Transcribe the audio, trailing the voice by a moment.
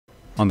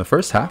On the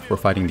first half, we're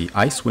fighting the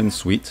Icewind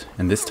Suite,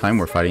 and this time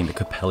we're fighting the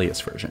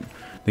Coppelius version.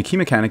 The key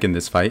mechanic in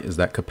this fight is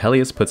that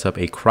Coppelius puts up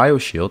a cryo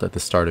shield at the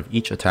start of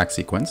each attack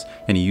sequence,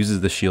 and he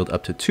uses the shield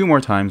up to 2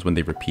 more times when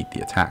they repeat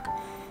the attack.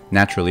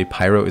 Naturally,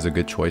 Pyro is a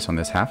good choice on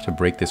this half to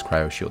break this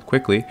cryo shield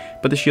quickly,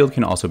 but the shield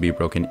can also be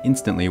broken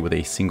instantly with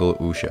a single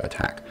Usha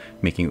attack,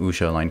 making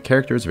Usha aligned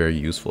characters very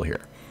useful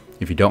here.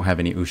 If you don't have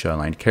any Usha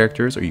aligned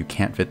characters or you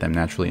can't fit them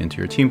naturally into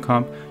your team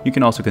comp, you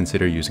can also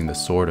consider using the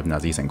Sword of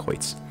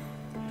Nazizenkoits.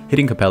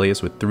 Hitting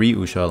Coppelius with 3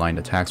 Usha aligned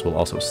attacks will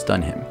also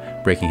stun him,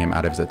 breaking him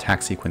out of his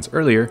attack sequence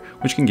earlier,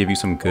 which can give you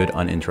some good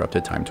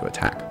uninterrupted time to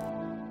attack.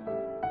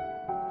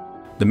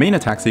 The main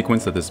attack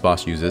sequence that this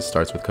boss uses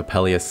starts with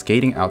Coppelius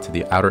skating out to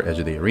the outer edge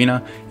of the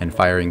arena and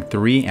firing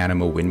 3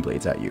 Animo Wind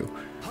Blades at you.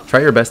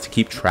 Try your best to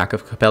keep track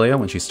of Coppelia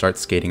when she starts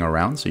skating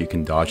around so you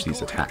can dodge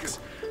these attacks.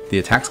 The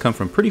attacks come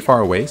from pretty far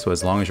away, so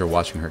as long as you're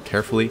watching her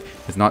carefully,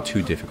 it's not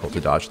too difficult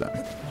to dodge them.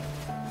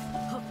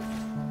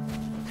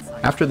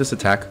 After this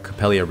attack,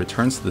 Coppelia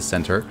returns to the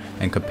center,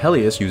 and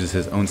Coppelius uses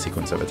his own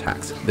sequence of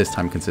attacks, this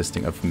time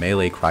consisting of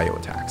melee cryo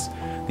attacks.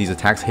 These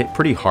attacks hit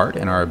pretty hard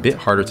and are a bit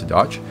harder to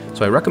dodge,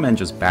 so I recommend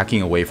just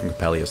backing away from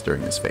Coppelius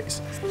during this phase.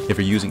 If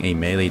you're using a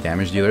melee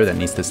damage dealer that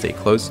needs to stay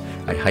close,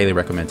 I highly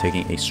recommend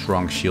taking a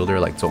strong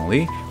shielder like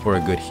Zhongli, or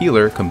a good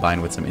healer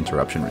combined with some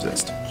interruption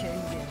resist.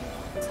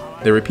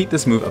 They repeat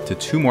this move up to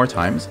 2 more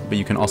times, but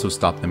you can also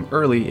stop them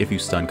early if you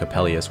stun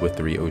Coppelius with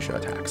 3 Usha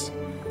attacks.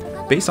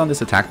 Based on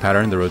this attack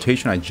pattern, the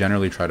rotation I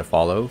generally try to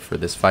follow for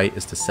this fight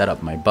is to set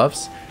up my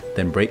buffs,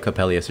 then break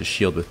Coppelius'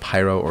 shield with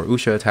Pyro or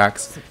Usha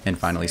attacks, and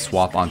finally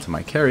swap onto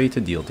my carry to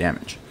deal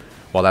damage.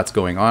 While that's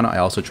going on, I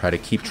also try to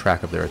keep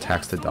track of their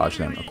attacks to dodge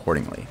them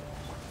accordingly.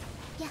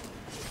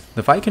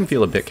 The fight can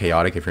feel a bit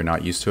chaotic if you're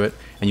not used to it,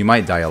 and you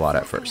might die a lot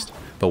at first.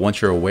 But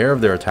once you're aware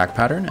of their attack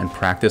pattern and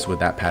practice with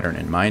that pattern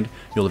in mind,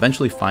 you'll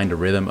eventually find a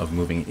rhythm of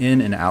moving in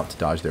and out to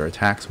dodge their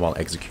attacks while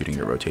executing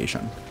your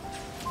rotation.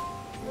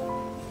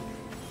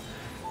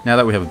 Now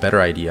that we have a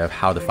better idea of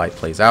how the fight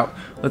plays out,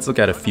 let's look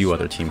at a few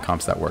other team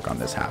comps that work on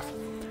this half.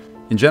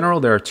 In general,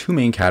 there are 2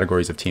 main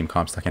categories of team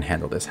comps that can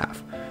handle this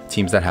half.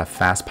 Teams that have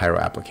fast pyro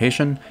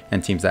application,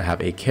 and teams that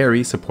have a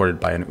carry supported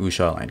by an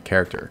Usha aligned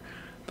character.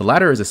 The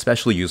latter is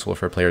especially useful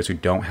for players who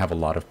don't have a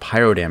lot of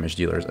pyro damage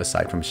dealers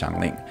aside from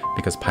Xiangling,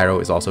 because pyro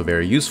is also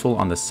very useful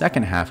on the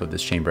second half of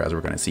this chamber as we're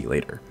going to see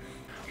later.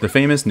 The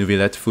famous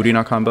Neuvillette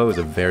Furina combo is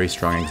a very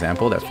strong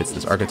example that fits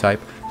this archetype,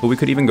 but we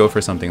could even go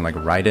for something like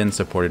Raiden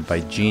supported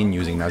by Jin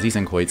using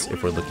Nazizenkoits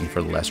if we're looking for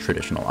less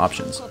traditional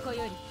options.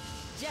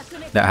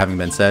 That having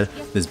been said,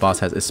 this boss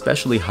has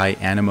especially high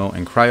Animo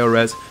and Cryo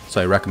res,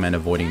 so I recommend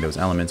avoiding those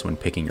elements when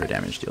picking your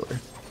damage dealer.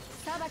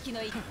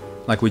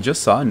 Like we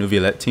just saw,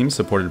 Neuvillette teams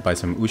supported by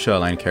some Usha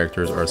aligned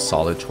characters are a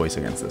solid choice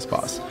against this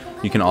boss.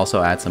 You can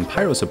also add some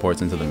Pyro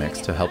supports into the mix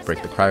to help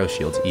break the Cryo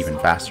shields even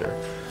faster.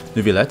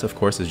 Neuvillette, of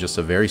course, is just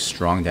a very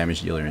strong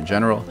damage dealer in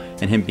general,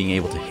 and him being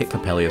able to hit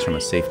Coppelius from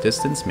a safe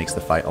distance makes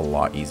the fight a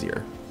lot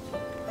easier.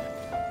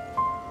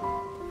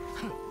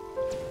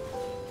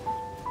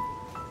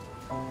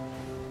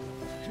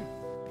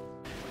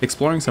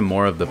 Exploring some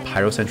more of the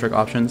pyrocentric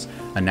options,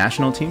 a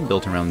national team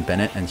built around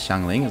Bennett and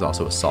Xiangling is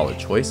also a solid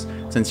choice,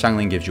 since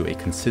Xiangling gives you a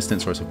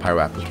consistent source of pyro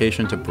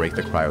application to break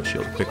the cryo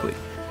shield quickly.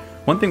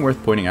 One thing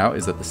worth pointing out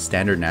is that the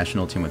standard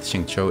national team with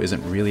Xingqiu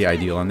isn't really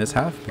ideal on this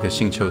half, because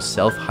Xingqiu's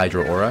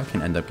self-Hydro Aura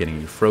can end up getting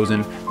you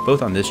frozen,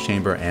 both on this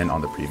chamber and on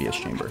the previous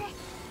chamber.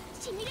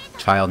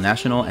 Child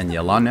National and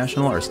Yelan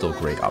National are still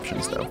great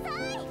options though.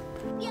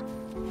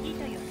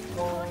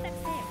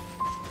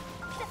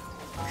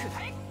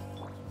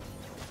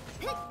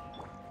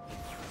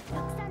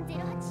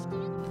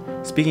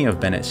 Speaking of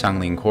Bennett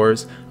Xiangling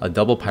cores, a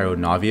double Pyro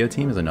Navia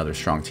team is another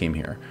strong team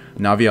here.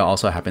 Navia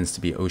also happens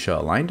to be Usha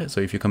aligned,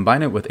 so if you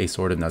combine it with a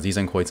Sword of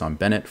Nazizenkoits on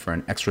Bennett for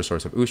an extra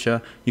source of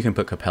Usha, you can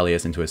put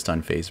Coppelius into a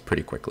stun phase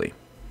pretty quickly.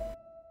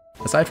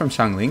 Aside from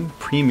Xiangling,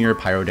 premier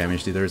pyro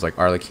damage dealers like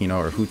Arlecchino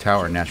or Hu Tao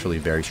are naturally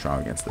very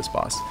strong against this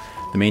boss.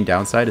 The main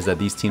downside is that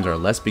these teams are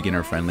less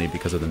beginner friendly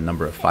because of the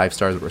number of 5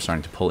 stars that we're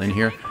starting to pull in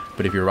here,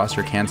 but if your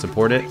roster can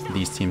support it,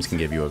 these teams can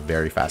give you a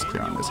very fast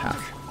clear on this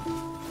half.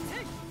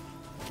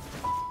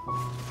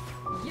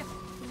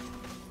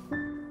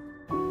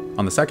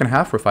 On the second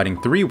half, we're fighting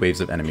 3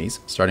 waves of enemies,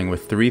 starting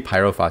with 3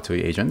 Pyro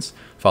Fatui agents,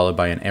 followed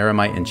by an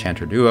Eremite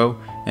Enchanter duo,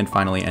 and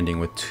finally ending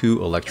with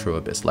 2 Electro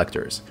Abyss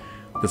Lectors.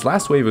 This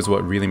last wave is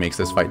what really makes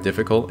this fight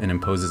difficult and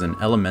imposes an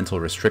elemental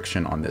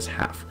restriction on this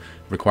half,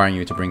 requiring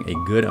you to bring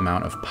a good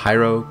amount of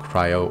Pyro,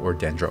 Cryo, or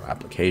Dendro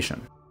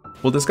application.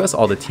 We'll discuss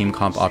all the team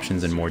comp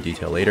options in more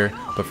detail later,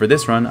 but for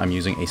this run I'm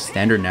using a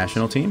standard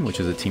national team,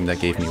 which is a team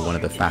that gave me one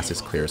of the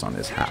fastest clears on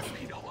this half.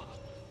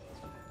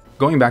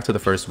 Going back to the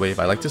first wave,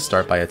 I like to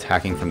start by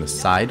attacking from the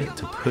side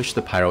to push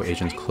the Pyro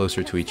agents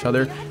closer to each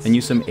other and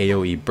use some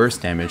AoE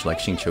burst damage like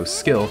Xingqiu's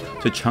skill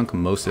to chunk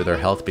most of their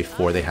health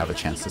before they have a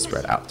chance to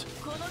spread out.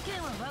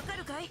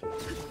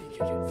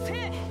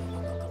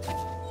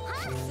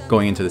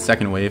 Going into the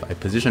second wave, I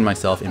position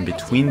myself in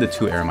between the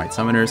 2 Eremite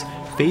summoners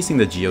facing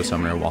the Geo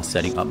Summoner while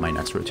setting up my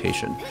next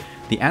rotation.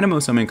 The Animo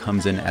Summon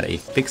comes in at a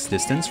fixed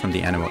distance from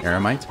the Animo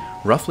Eremite,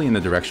 roughly in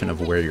the direction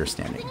of where you're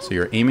standing, so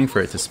you're aiming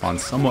for it to spawn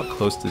somewhat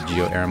close to the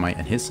Geo Eremite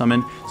and his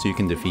summon so you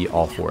can defeat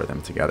all 4 of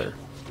them together.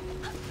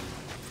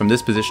 From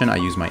this position, I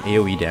use my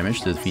AoE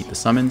damage to defeat the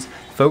summons,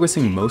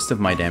 focusing most of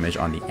my damage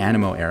on the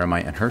Animo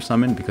Eremite and her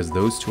summon because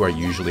those 2 are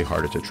usually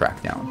harder to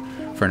track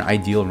down. For an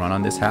ideal run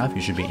on this half,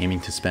 you should be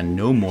aiming to spend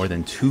no more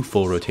than 2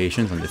 full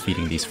rotations on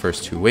defeating these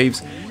first 2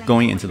 waves,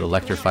 going into the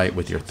Lector fight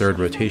with your 3rd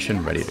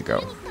rotation ready to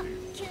go.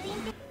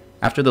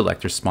 After the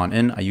Lectors spawn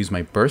in, I use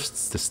my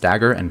bursts to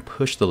stagger and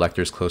push the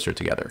Lectors closer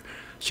together.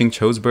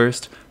 Xingqiu's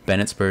burst,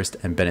 Bennett's burst,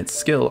 and Bennett's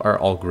skill are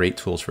all great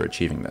tools for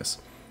achieving this.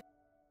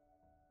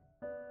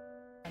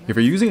 If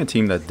you're using a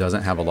team that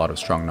doesn't have a lot of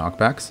strong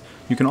knockbacks,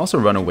 you can also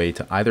run away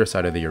to either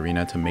side of the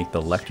arena to make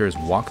the Lectors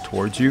walk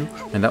towards you,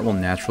 and that will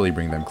naturally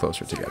bring them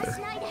closer together.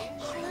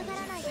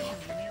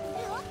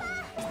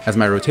 As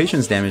my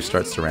rotation's damage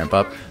starts to ramp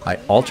up, I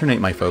alternate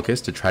my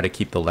focus to try to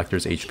keep the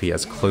Lectors' HP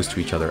as close to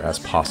each other as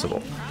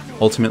possible.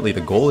 Ultimately,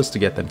 the goal is to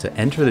get them to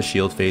enter the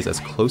shield phase as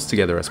close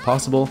together as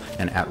possible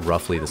and at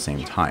roughly the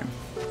same time.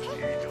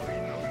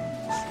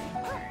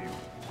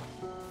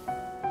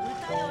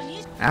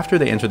 After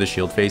they enter the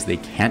shield phase, they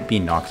can't be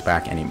knocked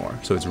back anymore,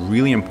 so it's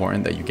really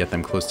important that you get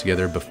them close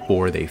together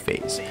before they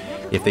phase.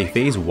 If they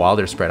phase while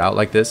they're spread out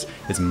like this,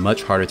 it's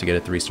much harder to get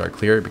a 3-star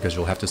clear because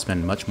you'll have to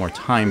spend much more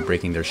time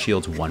breaking their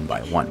shields one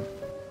by one.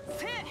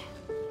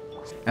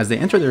 As they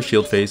enter their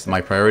shield phase,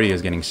 my priority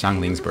is getting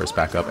Xiangling's burst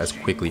back up as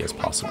quickly as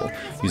possible,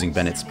 using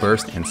Bennett's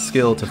burst and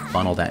skill to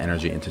funnel that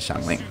energy into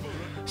Xiangling.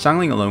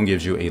 Xiangling alone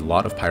gives you a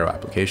lot of pyro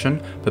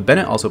application, but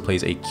Bennett also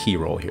plays a key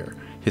role here.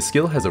 His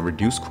skill has a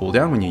reduced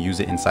cooldown when you use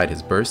it inside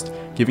his burst,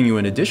 giving you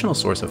an additional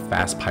source of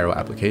fast pyro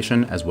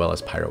application as well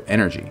as pyro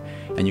energy.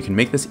 And you can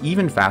make this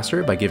even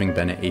faster by giving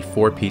Bennett a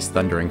 4-piece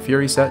Thundering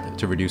Fury set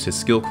to reduce his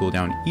skill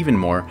cooldown even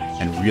more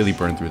and really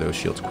burn through those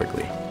shields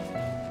quickly.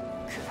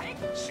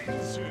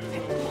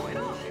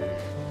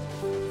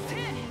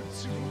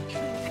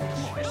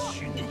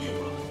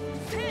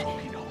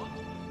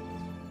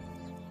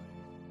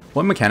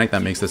 One mechanic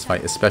that makes this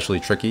fight especially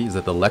tricky is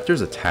that the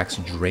Lector's attacks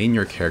drain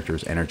your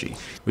character's energy,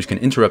 which can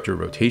interrupt your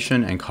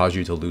rotation and cause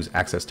you to lose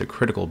access to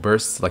critical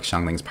bursts like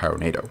Xiangling's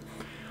Pyronado.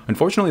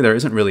 Unfortunately, there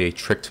isn't really a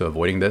trick to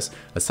avoiding this,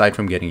 aside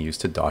from getting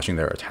used to dodging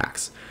their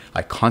attacks.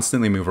 I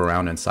constantly move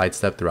around and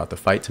sidestep throughout the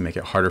fight to make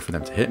it harder for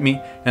them to hit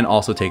me, and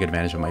also take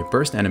advantage of my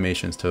burst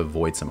animations to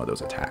avoid some of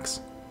those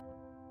attacks.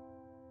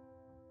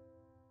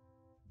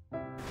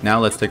 Now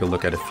let's take a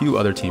look at a few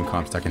other team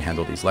comps that can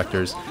handle these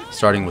Lectors,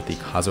 starting with the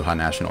Kazuha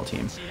National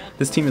team.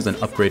 This team is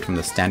an upgrade from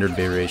the standard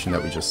variation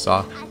that we just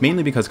saw,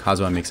 mainly because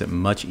Kazuha makes it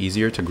much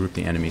easier to group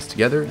the enemies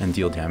together and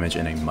deal damage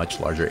in a much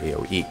larger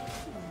AoE.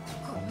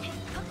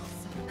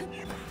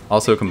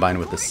 Also combined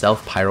with the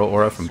self-pyro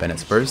aura from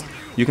Bennett's burst,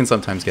 you can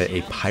sometimes get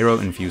a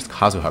pyro-infused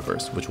Kazuha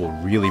burst, which will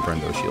really burn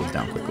those shields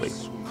down quickly.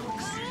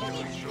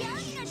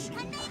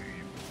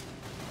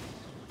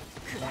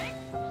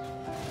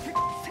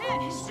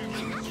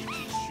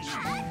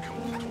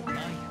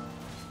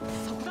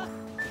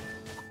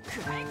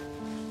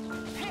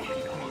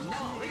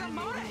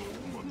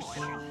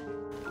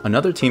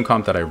 Another team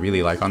comp that I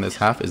really like on this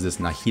half is this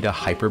Nahida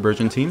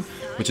Hyperburgeon team,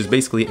 which is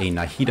basically a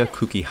Nahida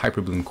Kuki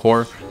Hyperbloom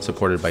core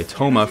supported by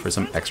Toma for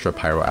some extra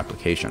pyro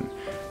application.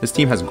 This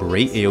team has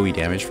great AoE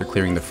damage for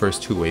clearing the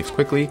first 2 waves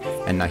quickly,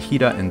 and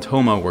Nahida and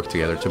Toma work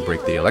together to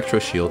break the Electro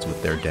shields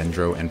with their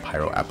Dendro and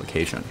pyro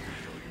application.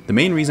 The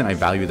main reason I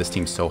value this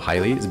team so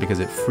highly is because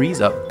it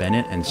frees up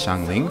Bennett and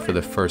Xiangling for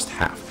the first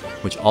half,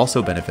 which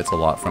also benefits a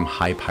lot from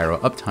high pyro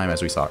uptime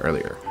as we saw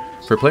earlier.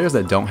 For players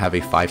that don't have a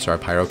 5-star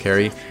pyro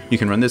carry, you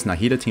can run this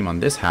Nahida team on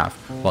this half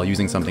while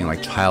using something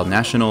like Child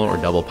National or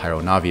Double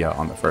Pyro Navia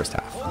on the first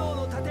half.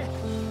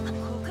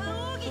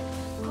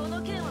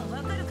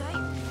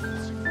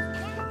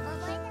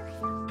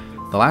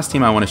 The last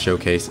team I want to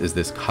showcase is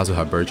this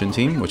Kazuha Burgeon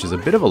team, which is a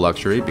bit of a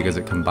luxury because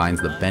it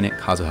combines the Bennett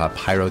Kazuha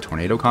Pyro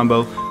Tornado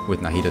combo with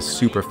Nahida's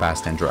super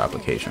fast Dendro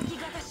application.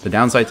 The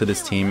downside to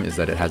this team is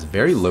that it has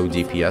very low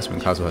DPS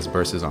when Kazuha's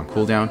burst is on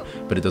cooldown,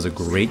 but it does a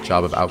great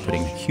job of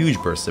outputting huge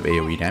bursts of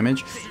AoE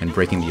damage and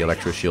breaking the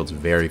Electro shields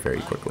very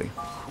quickly.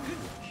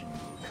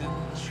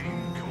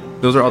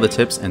 Those are all the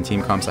tips and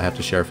team comps I have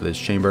to share for this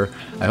chamber.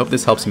 I hope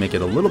this helps make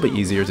it a little bit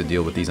easier to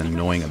deal with these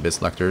annoying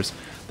Abyss Lectors.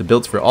 The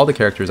builds for all the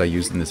characters I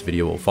used in this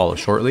video will follow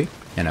shortly,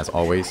 and as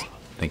always,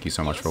 thank you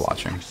so much for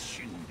watching.